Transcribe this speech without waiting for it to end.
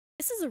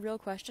This is a real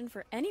question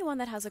for anyone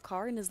that has a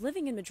car and is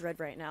living in Madrid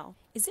right now.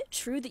 Is it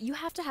true that you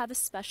have to have a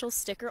special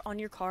sticker on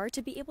your car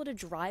to be able to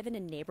drive in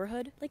a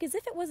neighborhood? Like, as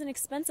if it wasn't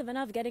expensive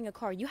enough getting a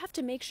car, you have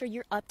to make sure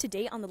you're up to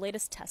date on the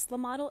latest Tesla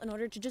model in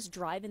order to just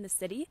drive in the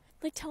city?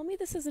 Like, tell me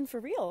this isn't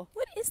for real.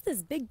 What is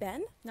this, Big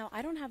Ben? Now,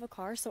 I don't have a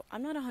car, so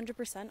I'm not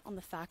 100% on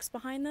the facts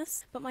behind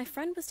this, but my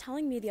friend was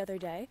telling me the other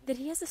day that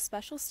he has a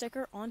special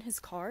sticker on his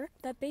car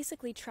that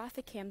basically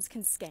traffic cams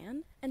can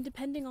scan, and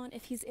depending on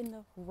if he's in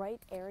the right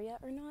area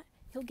or not,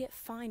 he'll get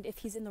fined if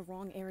he's in the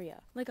wrong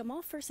area. Like, I'm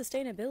all for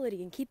sustainability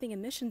and keeping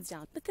emissions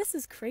down, but this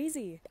is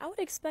crazy. I would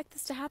expect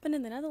this to happen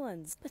in the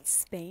Netherlands, but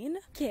Spain?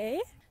 Okay.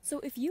 So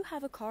if you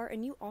have a car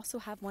and you also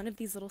have one of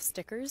these little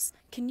stickers,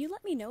 can you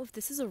let me know if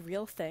this is a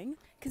real thing?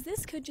 Because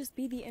this could just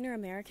be the inner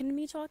American in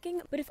me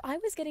talking, but if I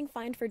was getting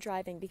fined for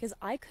driving because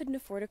I couldn't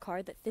afford a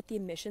car that fit the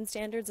emission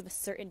standards of a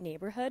certain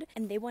neighborhood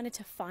and they wanted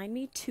to fine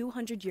me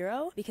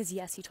 €200, because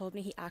yes, he told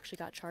me he actually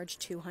got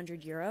charged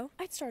 €200,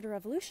 I'd start a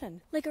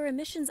revolution. Like, are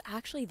emissions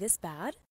actually this bad?